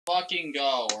Fucking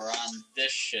go, we're on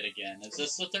this shit again. Is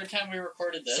this the third time we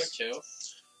recorded this, too?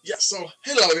 Yeah, so,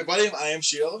 hello everybody, I am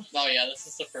Shield. Oh yeah, this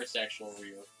is the first actual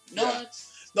review. No,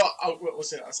 Yeah. No, we'll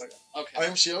say that in a second. Okay. I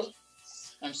am Shield.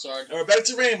 I'm sorry. And we're back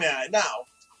to Rayman. Now,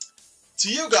 to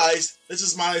you guys, this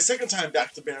is my second time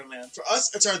back to Bandland. For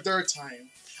us, it's our third time.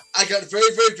 I got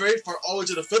very far all the way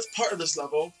to the 5th part of this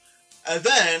level, and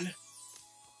then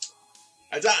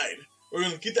I died. We're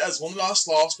going to keep that as one lost,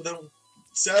 but then,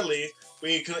 sadly,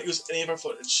 we couldn't use any of our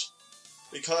footage.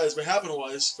 Because what happened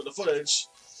was, for the footage,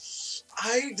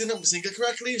 I didn't sync it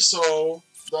correctly, so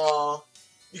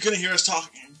you couldn't hear us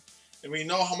talking. And we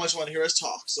know how much you want to hear us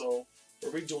talk, so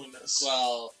we're redoing this.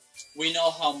 Well, we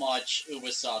know how much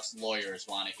Ubisoft's lawyers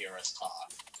want to hear us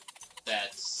talk.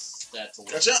 That's a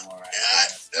little bit more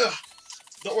accurate.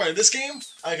 Don't worry, this game,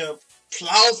 I'm going to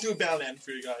plow through Bandland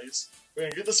for you guys. We're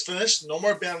going to get this finished. No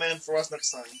more Bandland for us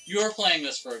next time. You were playing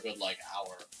this for a good,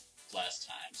 hour last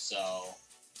time, so...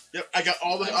 Yep, I got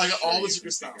all the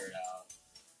secrets now.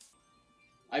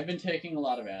 I've been taking a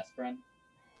lot of aspirin.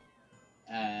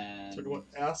 And... Took what?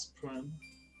 Aspirin?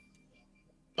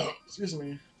 Oh, excuse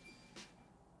me.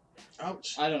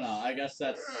 Ouch. I don't know. I guess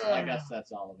that's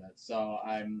all of it. So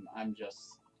I'm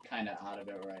just kind of out of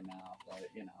it right now. But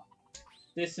you know,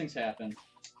 these things happen.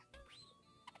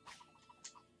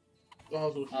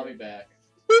 I'll be back.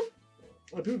 Boop.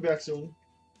 I'll be back soon.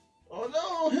 Oh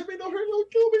no! Hit me! Don't hurt!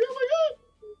 Don't kill me! Oh my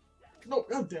god! No!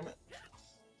 God damn it!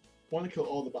 Want to kill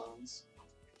all the bombs.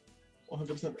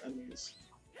 100% of enemies.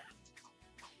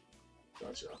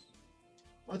 Gotcha.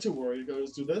 Not too worried. You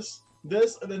guys do this,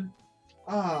 and then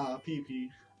PP.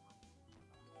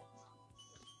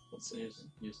 Let's see.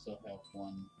 You still have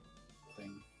one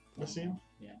thing. Missing?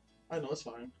 Yeah. I know, it's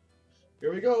fine.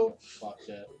 Here we go. Fuck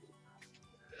it.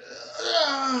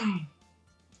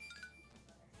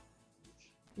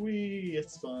 Wee,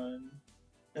 it's fun.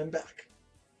 And back.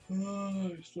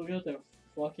 Oh, I still got that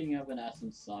fucking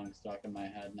Evanescence song stuck in my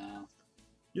head now.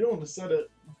 You don't want to set it.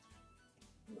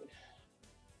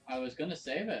 I was gonna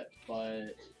save it,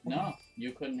 but no,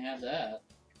 you couldn't have that.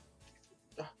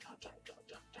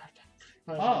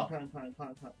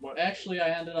 What? Actually,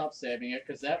 I ended up saving it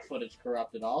because that footage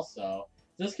corrupted also.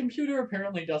 This computer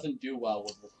apparently doesn't do well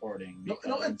with recording.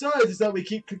 No, it does. It's that we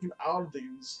keep clicking out of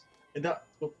things. And that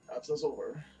episode's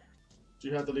over. Do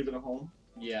you have to leave it at home?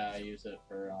 Yeah, I use it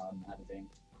for editing.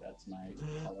 That's my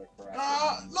color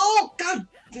correction. No! God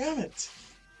damn it!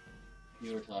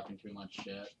 You were talking too much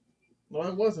shit. No, I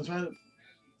wasn't. I'm trying to...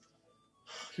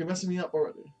 You're messing me up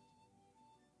already.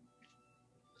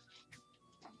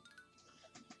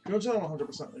 You're trying to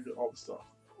 100% like all the stuff.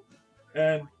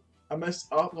 And I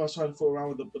messed up. I was trying to fool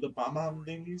around with the bomb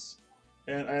thingies.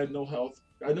 And I had no health.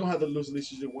 I know how to lose at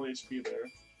least usually 1 HP there.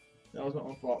 That was my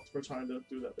own fault for trying to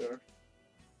do that there.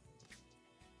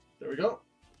 There we go.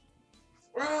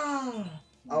 Ah!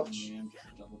 Ouch. I'm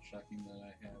just double checking that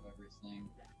I have everything.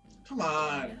 Come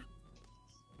on.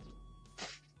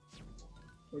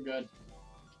 We're good.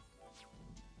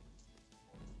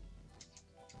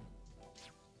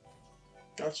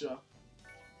 Gotcha.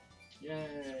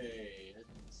 Yay!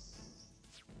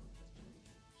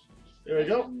 There we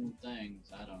go.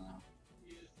 Things, I don't know.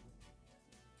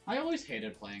 I always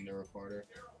hated playing the recorder.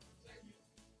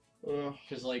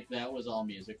 Because, that was all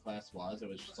music class was. It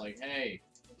was just like, hey,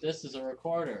 this is a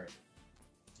recorder.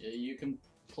 You can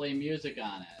play music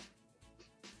on it.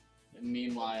 And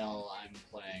meanwhile, I'm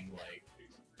playing,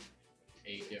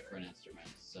 8 different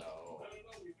instruments, so,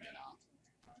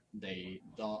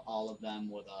 all of them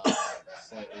with a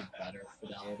slightly better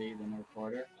fidelity than the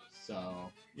recorder,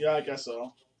 so... Yeah, I guess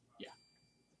so. Yeah.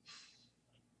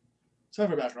 Time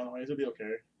for background noise, it'll be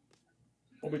okay.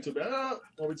 Won't be too bad.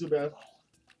 Won't be too bad.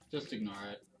 Just ignore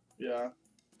it. Yeah.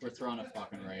 We're throwing a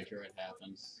fucking rager, it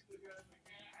happens.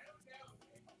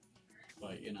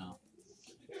 But,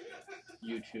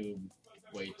 YouTube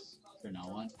waits for no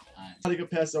one. How to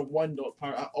get past the one note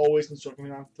part, I always been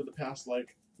struggling on for the past,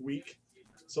 week.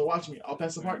 So watch me, I'll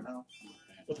pass the part now.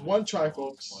 Okay. With one try,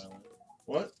 folks.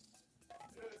 What?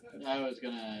 I was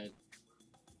gonna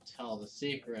tell the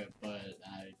secret, but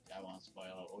I won't spoil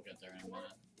it. We'll get there in a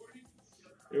minute.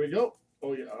 Here we go.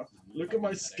 Oh yeah. Look at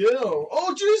my skill.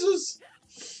 Oh Jesus!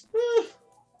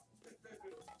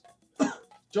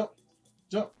 Jump.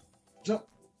 Jump. Jump.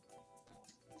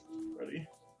 Ready.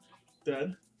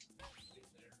 Dead.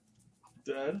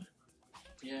 Dead.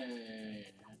 Yay.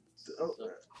 Oh,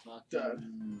 dead. I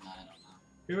don't know.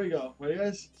 Here we go. Ready,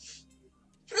 guys?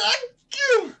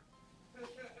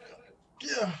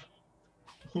 Yeah.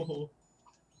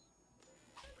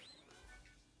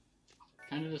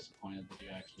 Kind of disappointed that you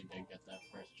actually did get that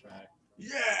first try.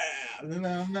 Yeah! Na,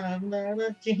 na, na, na.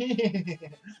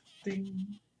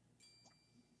 Ding.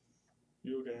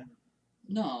 You okay?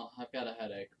 No, I've got a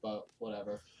headache, but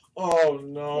whatever. Oh We're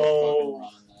no! fucking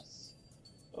running this.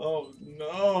 Oh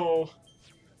no!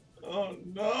 Oh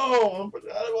no! I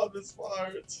forgot about this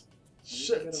part.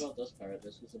 Shit! Forget about this part.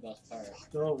 This was the best part.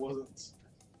 No, it wasn't.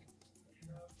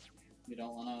 You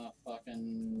don't wanna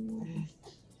fucking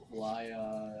fly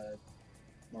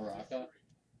maraca?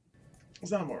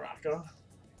 It's not a maraca.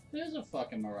 It is a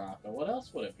fucking maraca. What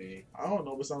else would it be? I don't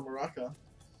know, but it's not a maraca.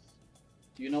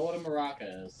 Do you know what a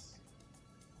maraca is?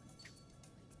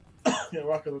 Yeah,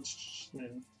 maraca,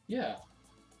 man. Yeah.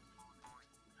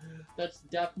 That's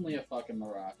definitely a fucking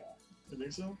maraca. You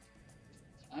think so?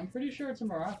 I'm pretty sure it's a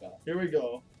maraca. Here we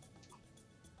go.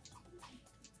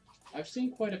 I've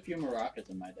seen quite a few maracas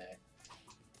in my day.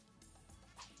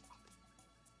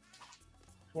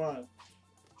 Come on.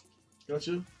 Got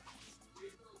you?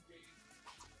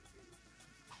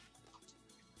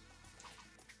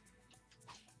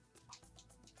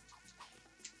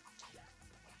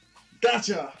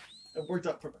 Gotcha! It worked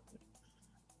out perfectly.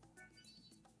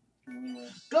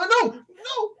 Go, no! No!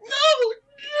 No!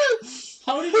 Yes!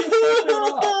 How did you fuck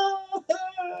that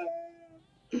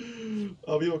up?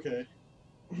 I'll be okay.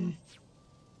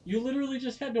 You literally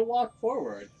just had to walk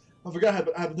forward. I forgot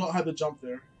I had not had to jump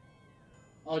there.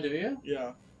 Oh, do you?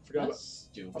 Yeah. That's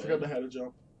stupid. I forgot I had to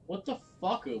jump. What the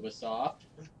fuck, Ubisoft?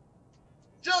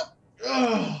 Jump!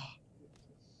 Ugh.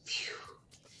 Phew.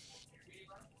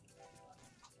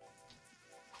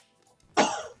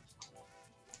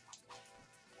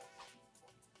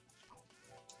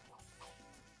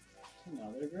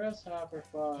 Another grasshopper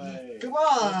fight. Come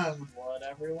on! That's what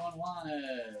everyone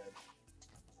wanted.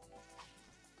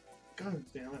 God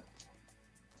damn it.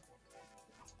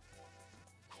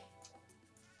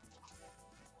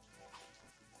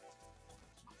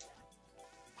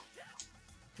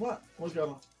 Come on, what's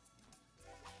going on?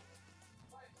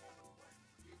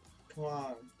 Come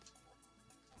on.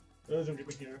 It doesn't get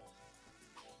me here.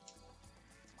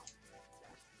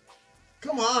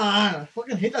 Come on! I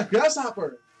fucking hate that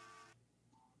grasshopper!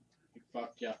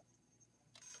 Fuck yeah.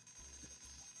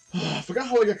 I forgot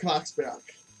how I get clocks back.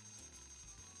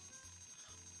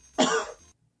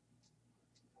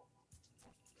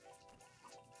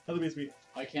 How the beast beat?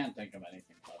 I can't think of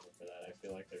anything clever for that. I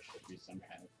feel like there should be some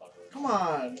kind of clever. Come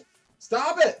on!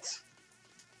 Stop it!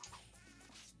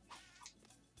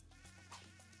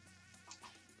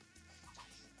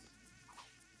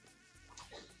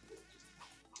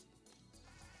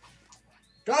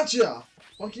 Gotcha!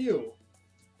 Fuck you.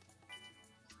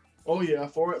 Oh yeah,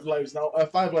 4 lives now.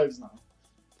 5 lives now.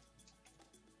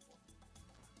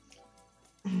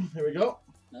 Here we go.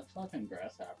 That fucking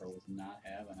grasshopper was not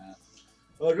having it.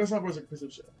 Well, Grasshopper was a piece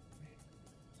of shit.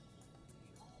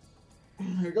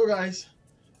 Here we go, guys.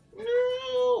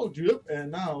 No! Yep,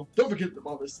 and now, don't forget the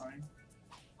ball this time.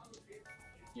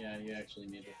 Yeah, you actually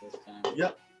need it this time.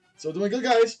 Yep. So doing good,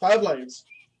 guys. 5 lives.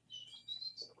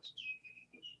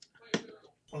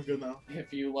 I'm good now.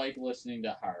 If you like listening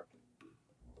to harp,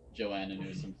 Joanna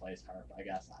Newsom plays harp. I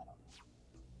guess I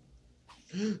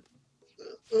don't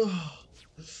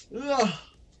know.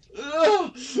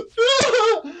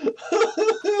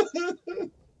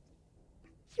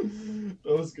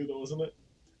 That was good, though, wasn't it?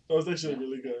 That was actually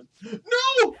really good.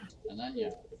 No! And then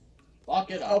you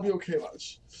fuck it up. I'll be okay,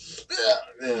 watch.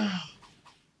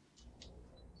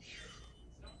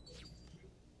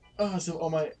 So all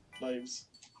my lives.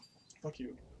 Fuck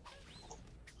you.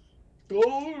 Go,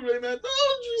 Rayman!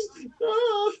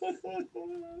 No,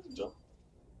 just jump.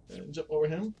 And jump over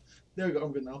him. There we go.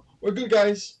 I'm good now. We're good,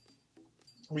 guys.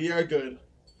 We are good.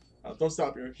 Don't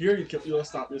stop here. Here, you don't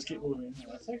stop. You just keep moving.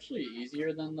 That's actually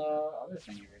easier than the other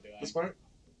thing you were doing. This part?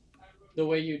 The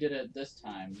way you did it this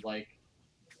time, like,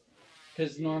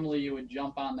 because normally you would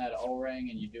jump on that O-ring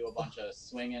and you do a bunch of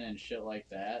swinging and shit like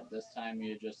that. This time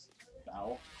you just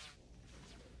fell.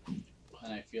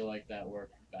 And I feel like that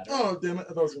worked better. Oh, damn it.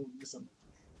 I thought I was going to miss him.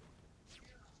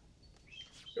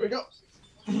 Here we go.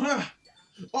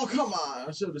 Oh, come on.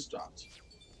 I should have just dropped.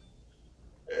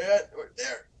 Yeah, right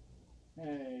there.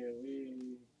 Hey,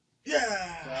 we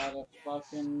Yeah. got a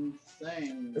fucking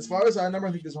thing. As far as I remember,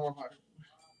 I think there's one more part.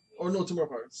 Or no, 2 more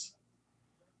parts.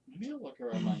 Maybe I'll look her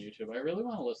up on YouTube. I really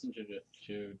want to listen to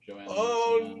Joanna.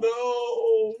 Oh, Newsom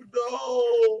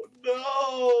now. no.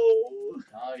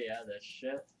 Oh yeah, this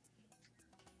shit.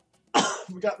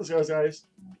 We got this, guys.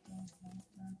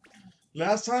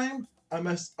 Last time, I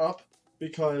messed up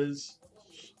because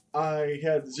I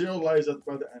had 0 lives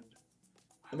by the end.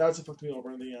 And that's what fucked me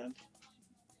over in the end.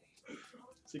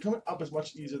 See, coming up is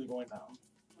much easier than going down.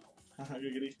 Haha,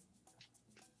 giggity.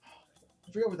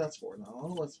 I forget what that's for now. I don't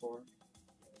know what it's for.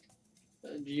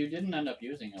 You didn't end up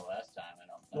using it last time, I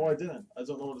don't think. No, I didn't. I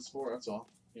don't know what it's for, that's all.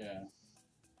 Yeah.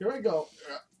 Here we go.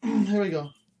 Here we go.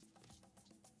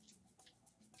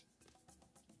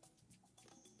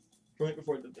 Right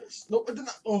before I did this. Nope, I did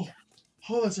not. Oh,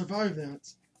 I survived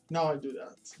that. Now I do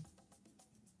that.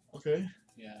 Okay.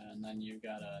 Yeah, and then you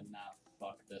gotta not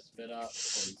fuck this bit up,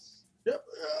 cause... Yep.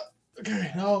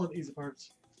 Okay, now the easy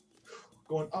parts.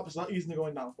 Going up is not easy than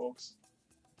going down, folks.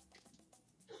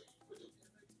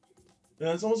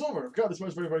 Yeah, it's almost over. God, this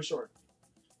one's very, very short.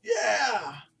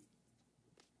 Yeah!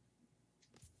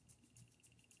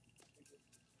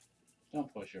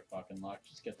 Don't push your fucking luck,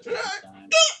 just get the first time.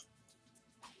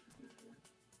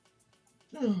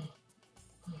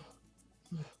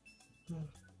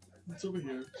 It's over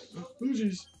here. Oh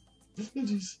jeez. Oh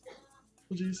jeez.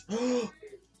 Oh jeez.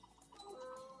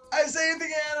 I saved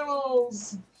the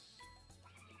animals!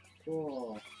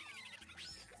 Cool.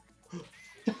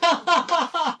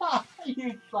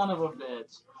 You son of a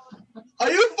bitch.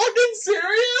 Are you fucking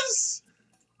serious?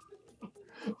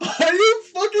 Are you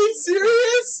fucking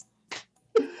serious?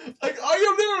 Like, are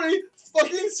you literally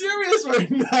fucking serious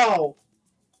right now?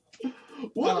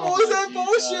 What was that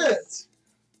bullshit?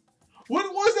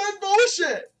 What was that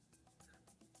bullshit?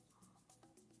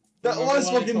 That was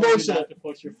fucking bullshit. Not to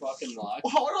push your fucking luck.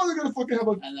 How are they gonna fucking have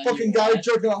a fucking guy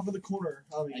jerking off in the corner?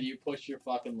 And you push your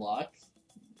fucking luck,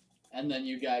 and then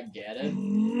you got get it.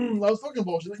 That was fucking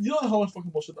bullshit. You know how much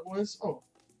fucking bullshit that was? Oh,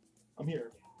 I'm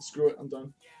here. Screw it. I'm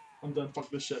done. I'm done. Fuck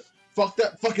this shit. Fuck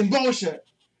that fucking bullshit.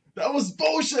 That was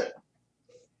bullshit.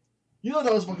 You know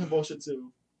that was fucking bullshit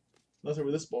too. Nothing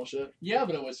with this bullshit. Yeah,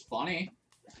 but it was funny.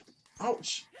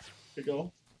 Ouch. Here you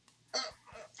go.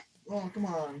 Oh, come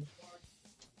on.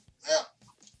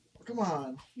 Come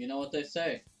on. You know what they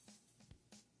say.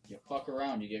 You fuck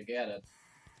around, you get it.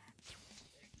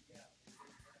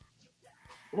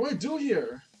 What do I do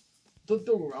here? Don't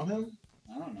go around him?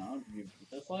 I don't know. Did you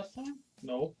beat this last time?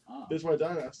 No. Oh. This is where I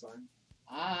died last time.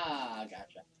 Ah,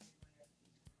 gotcha.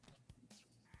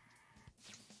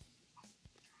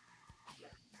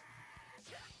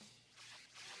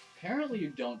 Apparently you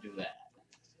don't do that.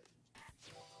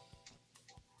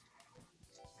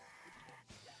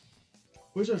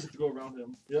 Wish I had to go around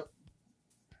him. Yep.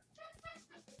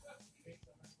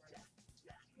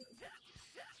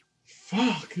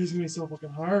 Fuck, this is gonna be so fucking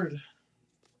hard.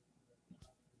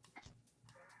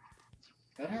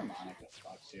 That harmonica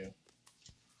fucks you.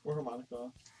 Or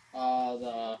harmonica.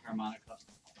 The harmonica.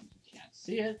 You can't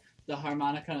see it. The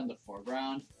harmonica in the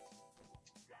foreground.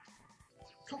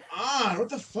 Come on, what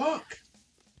the fuck?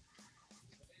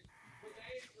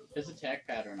 His attack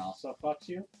pattern also fucks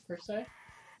you, per se.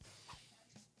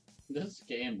 This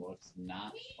game looks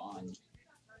not fun.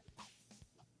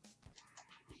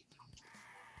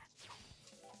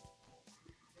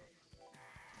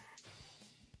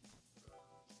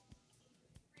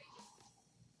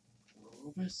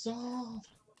 Resolve.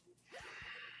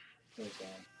 There's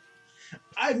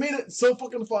I made it so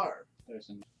fucking far. There's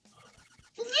an.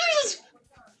 Jesus!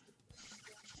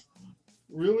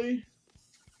 Really?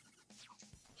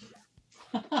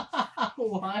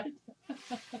 What?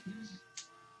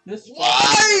 This.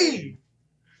 Why?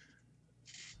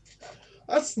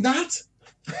 That's not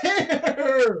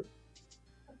fair.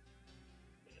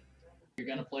 You're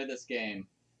gonna play this game.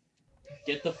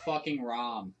 Get the fucking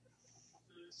ROM,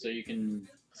 so you can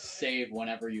save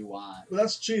whenever you want. Well,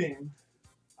 that's cheating.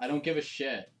 I don't give a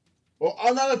shit. Well,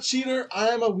 I'm not a cheater. I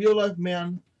am a real life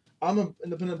man. I'm an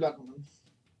independent black woman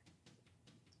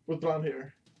with blonde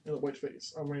hair and a white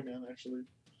face. I'm Rayman, actually.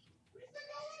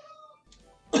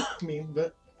 Meme,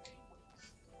 but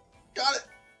got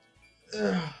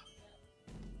it.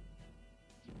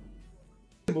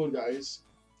 Mood, guys.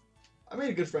 I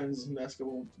made good friends in the last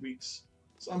couple weeks,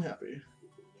 so I'm happy.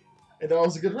 And that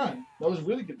was a good run. That was a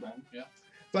really good run. Yeah.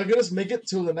 If I could just make it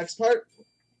to the next part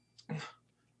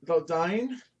without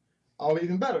dying, I'll be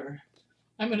even better.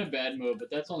 I'm in a bad mood, but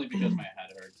that's only because my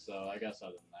head hurts, so I guess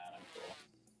other than that, I'm cool.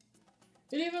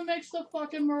 It even makes the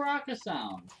fucking maraca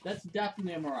sound. That's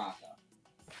definitely a maraca.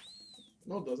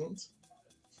 No, it doesn't.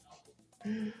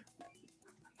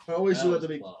 I always do that to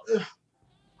be. Ugh.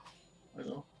 I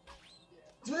know.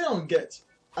 That's what I don't get.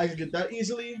 I can get that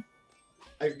easily.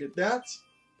 I can get that.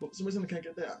 But for some reason I can't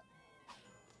get that.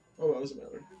 Oh, well, doesn't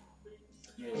matter.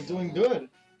 Yeah, I'm doing good.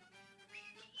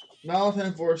 Now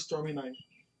time for Stormy Night.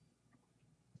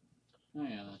 Oh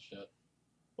yeah, that shit.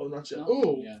 Oh, not yet. No?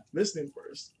 Oh, Yeah. listening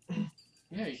first.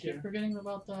 Yeah, you keep forgetting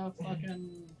about the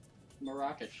fucking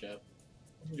maraca ship.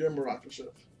 You're a Morocco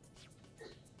ship.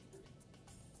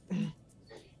 I'm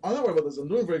not worried about this. I'm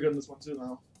doing very good in this one too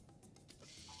now.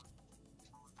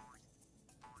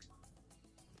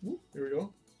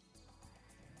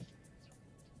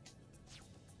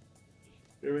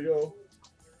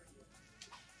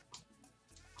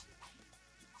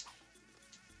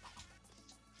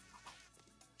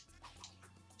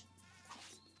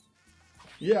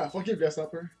 Yeah, fuck you,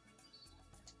 Grasshopper.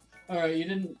 Alright, you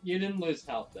didn't lose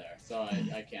health there, so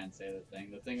I can't say the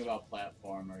thing. The thing about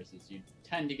platformers is you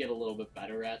tend to get a little bit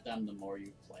better at them the more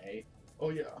you play Oh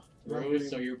yeah. through,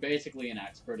 so you're basically an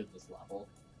expert at this level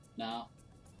now.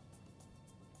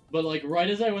 But like right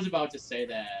as I was about to say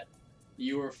that,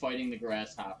 you were fighting the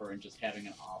Grasshopper and just having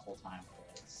an awful time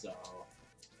with it, so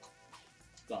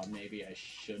thought maybe I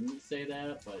shouldn't say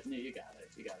that, but no, you got it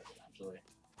eventually.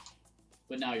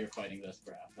 But now you're fighting this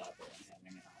Grasshopper and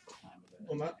having an awful time with it.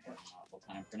 Well, not having an awful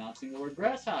time pronouncing the word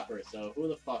Grasshopper, so who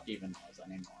the fuck even knows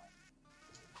anymore?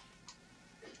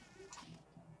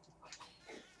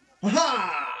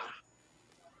 Ha!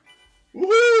 You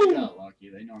Woohoo! got lucky,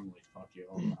 they normally fuck you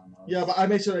over on those. Yeah, but I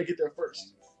make sure I get there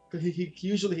first. things. Because he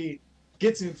usually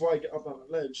gets me before I get up on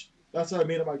the ledge. That's why I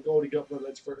made it my goal to get up on the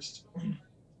ledge first.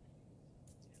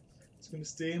 It's gonna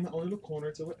stay in my own little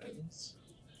corner till it ends.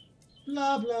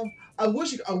 Blah blah. I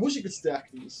wish you could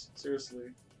stack these.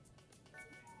 Seriously.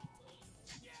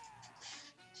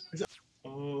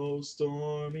 Oh,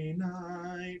 stormy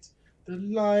night, the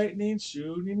lightning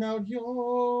shooting out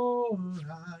your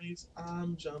eyes.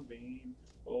 I'm jumping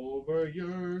over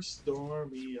your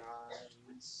stormy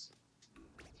eyes.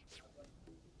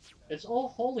 It's Oh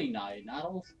Holy Night,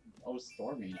 not Oh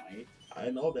Stormy Night. I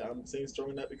know that. I'm saying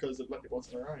stormy night because of lightning bolts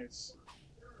in their eyes.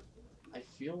 I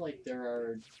feel like there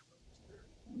are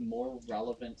more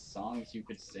relevant songs you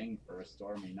could sing for a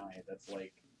stormy night. That's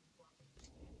like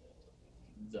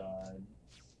the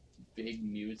big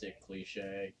music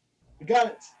cliche. We got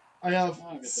it. I have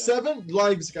Oh, good 7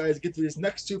 lives, guys. Get to these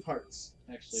next 2 parts.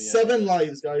 Actually, 7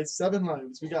 lives, guys. 7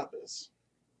 lives. We got this.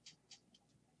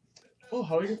 Oh,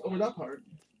 how do we get over that part?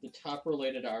 the top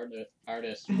related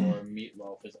artist for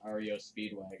Meatloaf is REO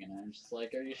Speedwagon, and I'm just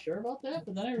like, are you sure about that?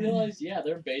 But then I realized, yeah,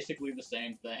 they're basically the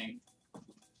same thing.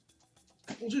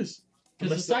 Oh, jeez.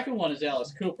 Because the second one is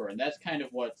Alice Cooper, and that's kind of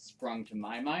what sprung to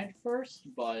my mind first,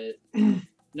 but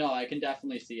no, I can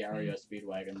definitely see REO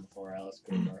Speedwagon before Alice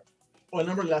Cooper. Oh, I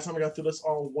remember last time I got through this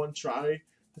all in one try.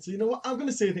 I said, you know what, I'm going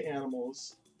to say the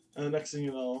animals. And the next thing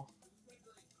you know...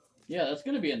 Yeah, that's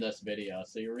going to be in this video,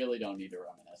 so you really don't need to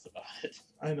reminisce about it.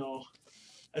 I know.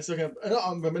 I still can't...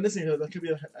 I'm reminiscing because that could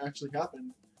be actually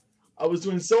happened. I was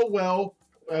doing so well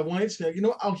at 1 HP, you know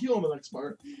what, I'll heal in the next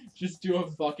part. Just do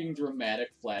a fucking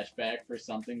dramatic flashback for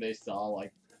something they saw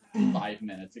like 5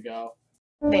 minutes ago.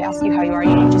 They ask you how you are,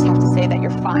 you just have to say that you're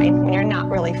fine when you're not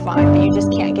really fine, but you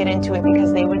just can't get into it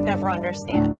because they would never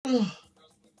understand.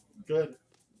 Good.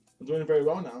 I'm doing very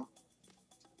well now.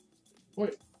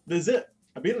 Wait, this is it.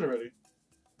 I beat it already.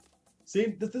 See,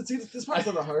 this part's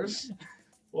not that hard.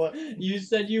 What? You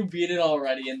said you beat it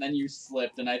already, and then you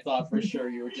slipped, and I thought for sure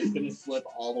you were just gonna slip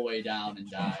all the way down and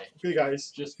die. Okay,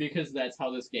 guys. Just because that's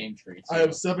how this game treats you. I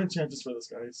have 7 chances for this,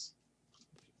 guys.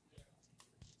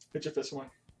 Hit your fist one.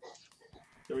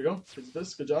 There we go. Hit your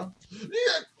fist. Good job.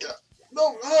 Yeah.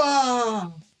 No.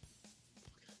 Ah.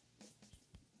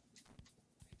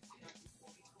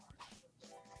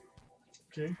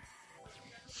 Okay.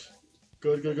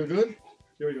 Good.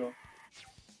 Here we go.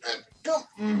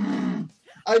 Come.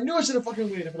 I knew I should have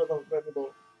fucking waited for the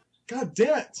boat. God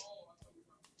damn it.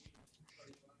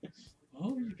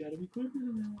 Oh, you gotta be quicker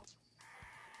than that.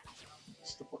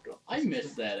 Shut the fuck up. I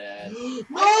missed that ad.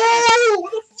 No!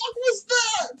 What the fuck was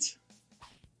that?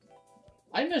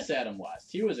 I miss Adam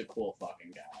West. He was a cool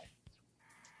fucking guy.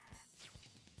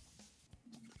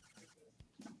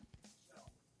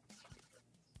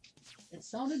 It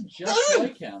sounded just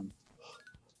like him.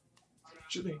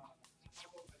 Shoot me.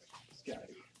 This guy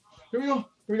Here we go.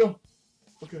 Here we go.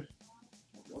 Okay.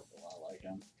 looked a lot like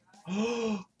him.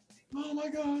 Oh my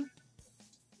god.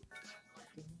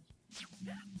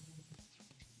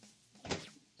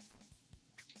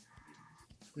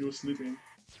 He was sleeping.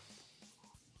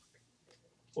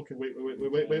 Okay, wait.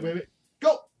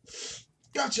 Go!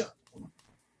 Gotcha!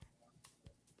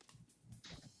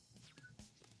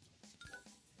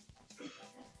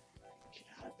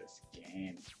 God, this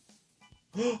game.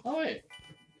 Oh, wait.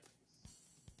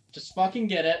 Just fucking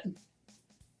get it.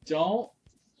 Don't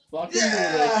fucking do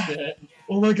this shit.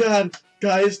 Oh my god.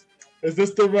 Guys, is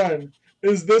this the run?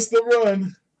 Is this the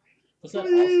run? Was that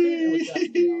Allstate? It was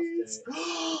definitely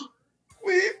Allstate.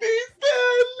 We beat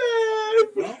Batman!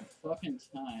 Well, fucking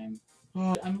time.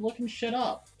 I'm looking shit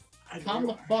up. Calm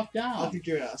the fuck down. I'll kick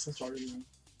your ass. I'm sorry.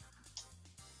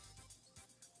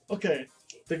 Okay.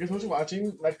 Thank you so much for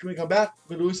watching. Next, when we come back,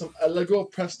 we're doing some Allegro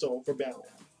Presto for Batman.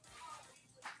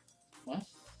 What?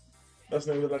 That's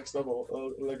the name of the next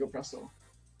level, Allegro Presto.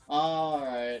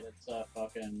 Alright, it's a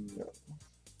fucking... Yeah.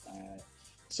 Alright.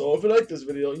 So if you like this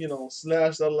video, you know,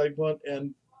 slash that like button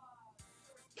and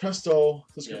Presto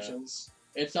subscriptions.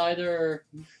 It's either...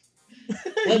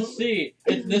 Let's see.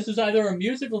 This is either a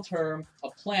musical term, a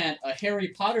plant, a Harry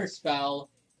Potter spell,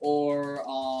 or,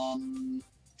 what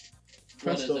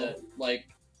Presto. is it? Like,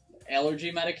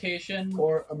 allergy medication?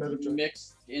 Or a medication.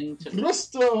 Mixed into...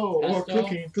 Presto! Or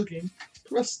Pesto? cooking.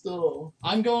 Presto.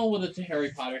 I'm going with a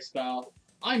Harry Potter spell.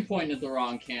 I'm pointing at the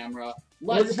wrong camera.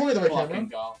 Well, Let's you're pointing at the right fucking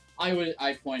camera. go.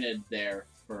 I pointed there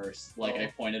first. Like, Oh.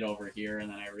 I pointed over here, and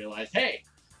then I realized, hey,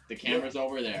 the camera's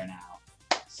over there now.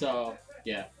 So,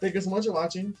 yeah. Thank you so much for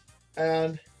watching.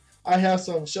 And I have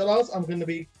some shoutouts I'm going to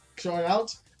be showing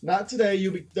out. Not today.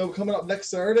 They'll be coming up next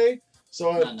Saturday. So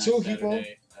I Not have next 2 people.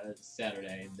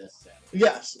 Saturday, this Saturday.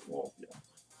 Yes. Well, yeah.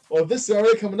 Well, this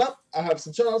Saturday coming up, I have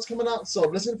some shoutouts coming out. So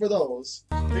listen for those.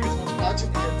 Thank you so much for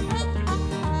watching.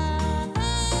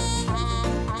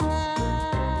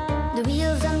 The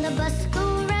wheels on the bus go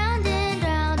round and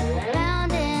round,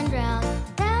 round and round,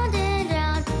 round and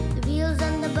round. The wheels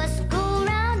on the bus go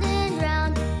round and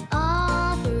round,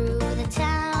 all through the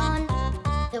town.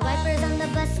 The wipers on the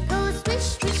bus go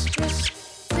swish, swish, swish,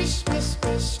 swish, swish,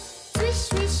 swish, swish,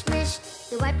 swish, swish.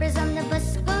 The wipers on the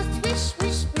bus go